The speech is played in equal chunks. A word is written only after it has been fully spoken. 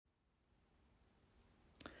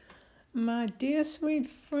My dear sweet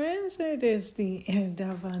friends, it is the end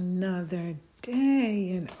of another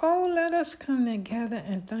day. And oh, let us come together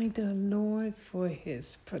and thank the Lord for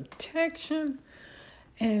his protection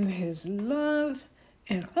and his love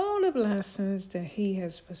and all the blessings that he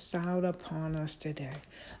has bestowed upon us today.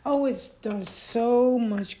 Oh, it does so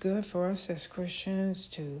much good for us as Christians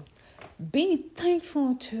to be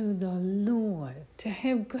thankful to the Lord, to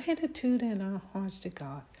have gratitude in our hearts to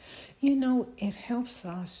God. You know, it helps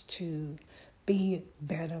us to be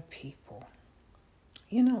better people,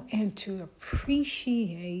 and to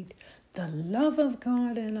appreciate the love of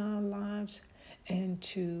God in our lives and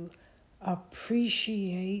to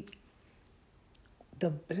appreciate the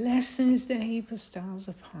blessings that he bestows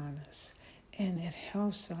upon us. And it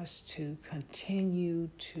helps us to continue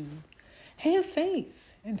to have faith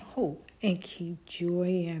and hope and keep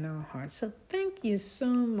joy in our hearts. So thank you so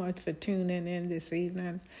much for tuning in this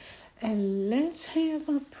evening. And let's have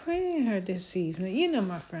a prayer this evening. You know,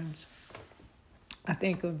 my friends, I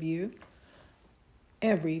think of you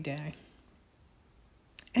every day.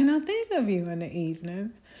 And I think of you in the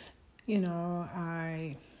evening.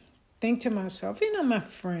 I think to myself, my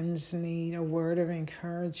friends need a word of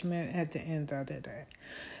encouragement at the end of the day.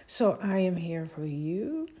 So I am here for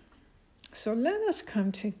you. So let us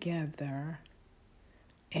come together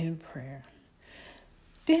in prayer.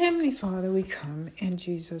 Dear Heavenly Father, we come in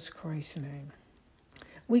Jesus Christ's name.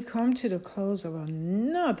 We come to the close of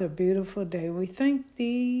another beautiful day. We thank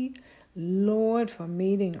Thee, Lord, for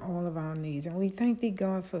meeting all of our needs. And we thank Thee,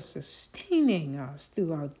 God, for sustaining us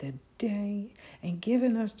throughout the day and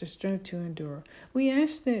giving us the strength to endure. We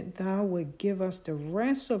ask that Thou would give us the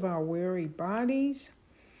rest of our weary bodies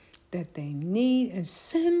that they need, and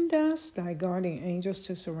send us Thy guardian angels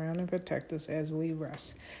to surround and protect us as we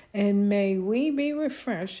rest. And may we be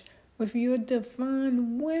refreshed with Your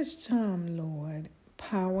divine wisdom, Lord,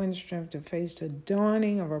 power and strength to face the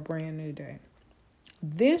dawning of a brand new day.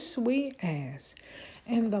 This we ask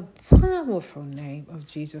in the powerful name of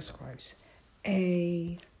Jesus Christ.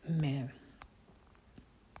 Amen.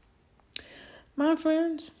 My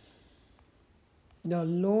friends, the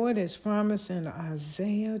Lord is promised in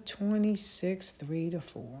Isaiah 26,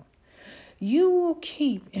 3-4. You will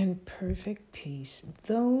keep in perfect peace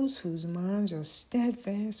those whose minds are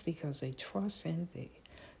steadfast because they trust in Thee.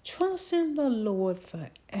 Trust in the Lord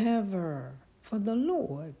forever. For the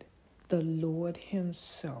Lord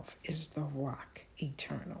Himself is the rock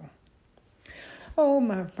eternal. Oh,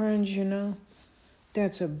 my friends,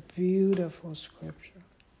 that's a beautiful scripture.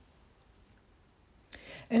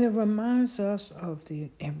 And it reminds us of the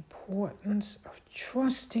importance of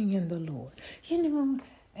trusting in the Lord.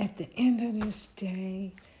 At the end of this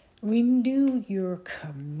day, renew your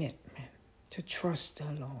commitment to trust the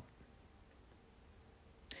Lord.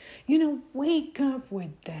 Wake up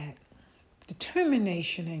with that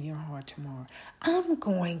determination in your heart tomorrow. I'm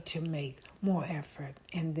going to make more effort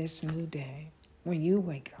in this new day when you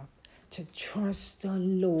wake up to trust the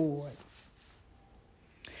Lord.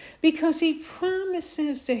 Because He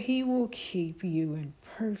promises that He will keep you in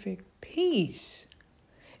perfect peace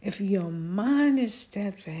if your mind is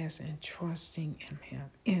steadfast and trusting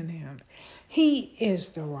in Him. He is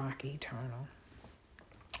the rock eternal.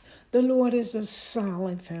 The Lord is a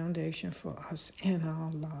solid foundation for us in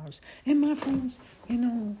our lives. And my friends,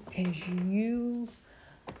 as you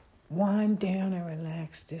wind down and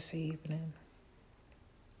relax this evening,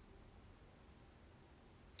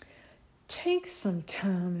 take some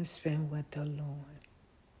time and spend with the Lord.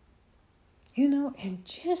 And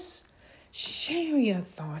just share your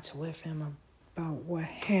thoughts with Him about what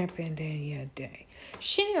happened in your day.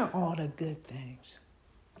 Share all the good things,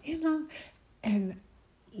 and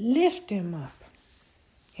lift Him up,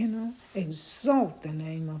 exalt the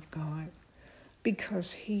name of God,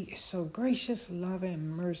 because He is so gracious,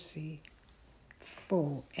 loving, merciful,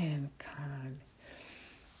 and kind.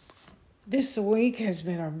 This week has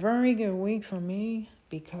been a very good week for me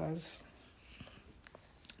because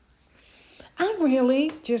I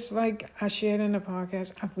really, just like I shared in the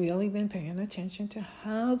podcast, I've really been paying attention to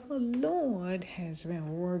how the Lord has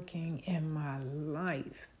been working in my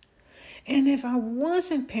life. And if I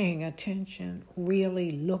wasn't paying attention,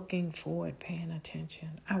 really looking forward, paying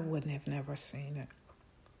attention, I wouldn't have never seen it.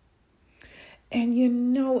 And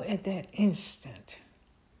at that instant,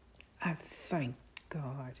 I thank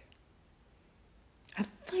God. I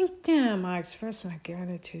thanked Him. I expressed my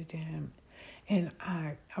gratitude to Him. And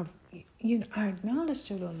I acknowledge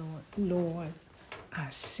to the Lord, I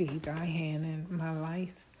see Thy hand in my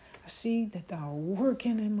life. I see that thou art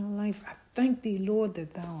working in my life. I thank thee, Lord,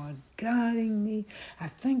 that thou art guiding me. I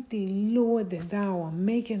thank thee, Lord, that thou art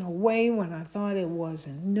making a way when I thought it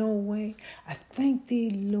wasn't no way. I thank thee,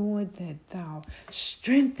 Lord, that thou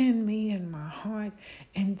strengthen me in my heart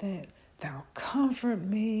and that thou comfort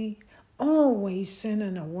me. Always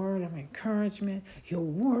sending a word of encouragement. Your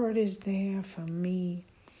word is there for me.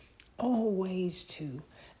 Always to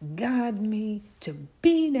guide me, to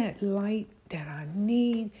be that light that I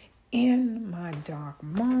need in my dark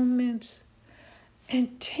moments,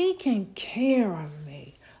 and taking care of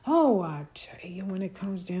me. Oh, I tell you, when it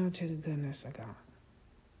comes down to the goodness of God,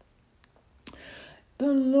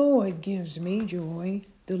 the Lord gives me joy.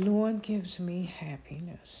 The Lord gives me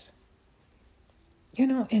happiness. You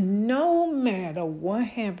know, and no matter what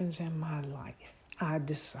happens in my life, I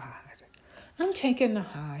decide I'm taking the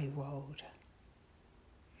high road.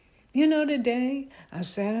 You know, today I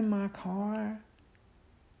sat in my car,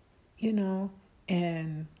 you know,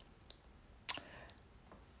 and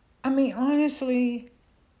I mean, honestly,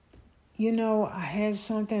 you know, I had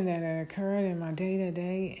something that had occurred in my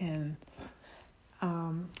day-to-day and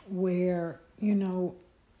where, you know,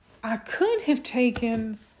 I could have,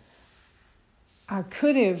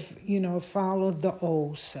 you know, followed the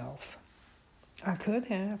old self. I could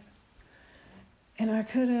have. And I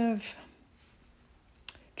could have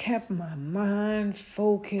kept my mind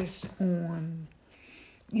focused on,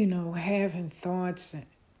 you know, having thoughts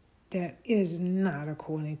that is not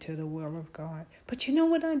according to the will of God. But you know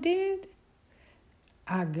what I did?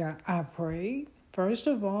 I prayed. First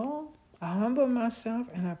of all, I humbled myself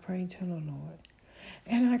and I prayed to the Lord.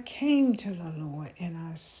 And I came to the Lord and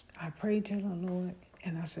I prayed to the Lord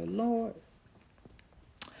and I said, Lord,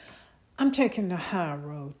 I'm taking the high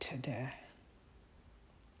road today.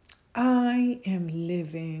 I am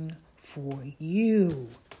living for you.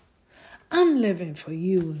 I'm living for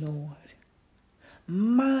you, Lord.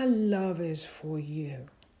 My love is for you.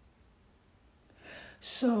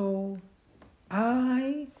 So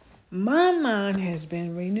my mind has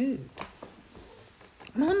been renewed.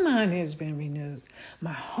 My mind has been renewed.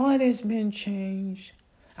 My heart has been changed.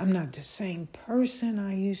 I'm not the same person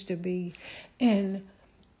I used to be. And,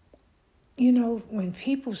 you know, when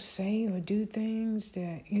people say or do things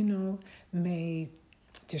that, you know, may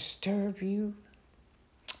disturb you,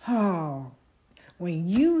 when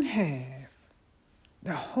you have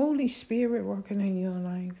the Holy Spirit working in your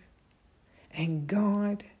life and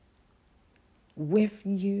God with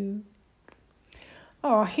you,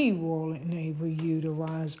 He will enable you to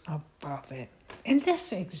rise above it. And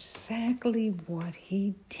that's exactly what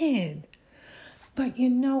He did. But you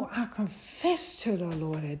know, I confessed to the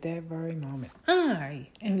Lord at that very moment, I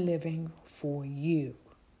am living for you.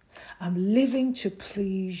 I'm living to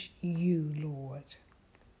please you, Lord.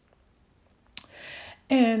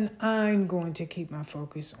 And I'm going to keep my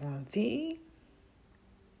focus on thee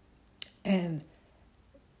and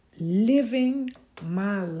living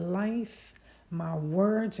my life, my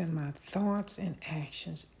words and my thoughts and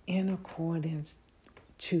actions in accordance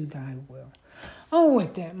to thy will.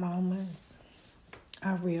 At that moment,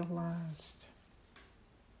 I realized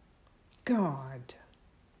God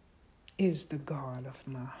is the God of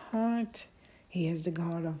my heart. He is the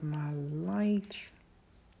God of my life.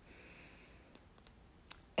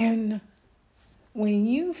 And when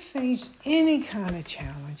you face any kind of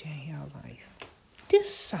challenge in your life,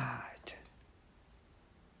 decide,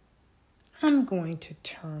 I'm going to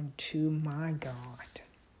turn to my God.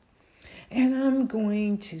 And I'm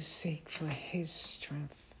going to seek for His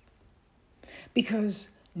strength. Because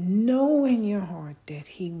know in your heart that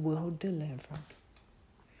He will deliver.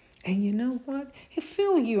 And you know what? He'll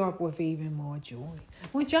fill you up with even more joy,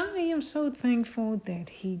 which I am so thankful that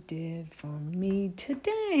He did for me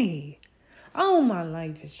today. My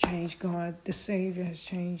life has changed. God, the Savior, has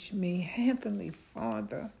changed me. Heavenly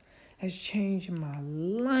Father has changed my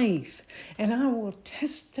life. And I will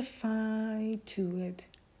testify to it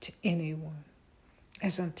to anyone,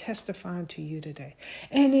 as I'm testifying to you today.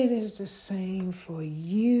 And it is the same for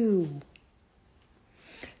you.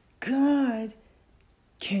 God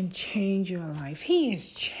can change your life. He has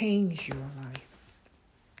changed your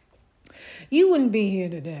life. You wouldn't be here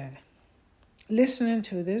today listening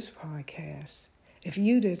to this podcast if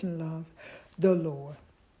you didn't love the Lord.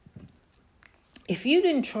 If you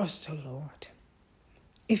didn't trust the Lord.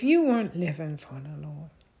 If you weren't living for the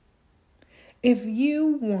Lord. If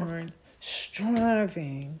you weren't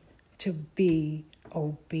striving to be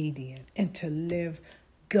obedient and to live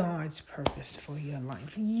God's purpose for your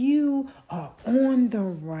life, you are on the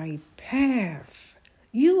right path.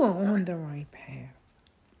 You are on the right path.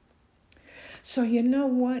 So you know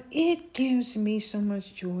what? It gives me so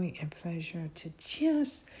much joy and pleasure to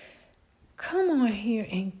just come on here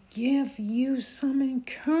and give you some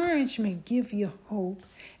encouragement, give you hope,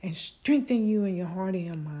 and strengthen you in your heart and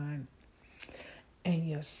your mind and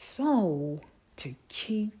your soul to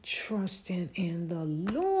keep trusting in the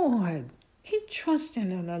Lord. Keep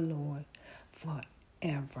trusting in the Lord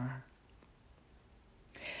forever.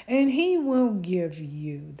 And He will give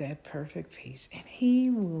you that perfect peace. And He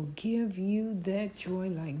will give you that joy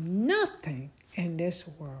like nothing in this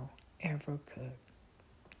world ever could.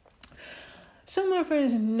 So my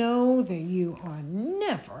friends, know that you are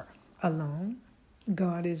never alone.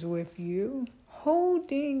 God is with you,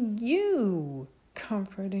 holding you,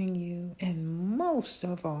 comforting you, and most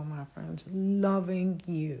of all, my friends, loving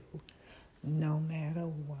you no matter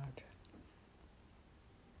what.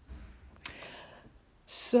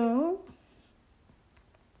 So,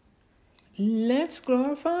 let's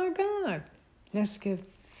glorify God. Let's give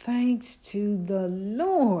thanks to the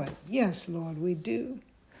Lord. Yes, Lord, we do.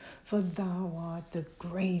 For thou art the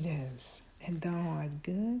greatest, and thou art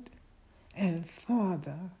good. And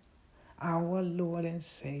Father, our Lord and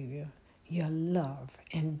Savior, your love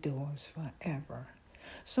endures forever.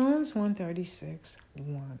 Psalms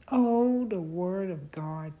 136:1. Oh, the word of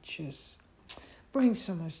God just brings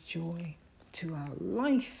so much joy to our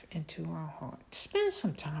life and to our heart. Spend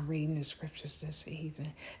some time reading the scriptures this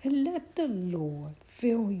evening and let the Lord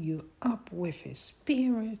fill you up with His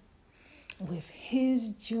Spirit, with His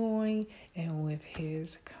joy, and with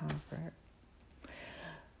His comfort.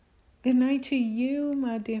 Good night to you,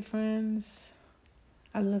 my dear friends.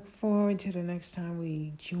 I look forward to the next time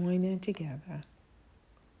we join in together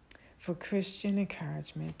for Christian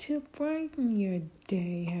encouragement to brighten your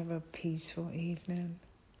day. Have a peaceful evening.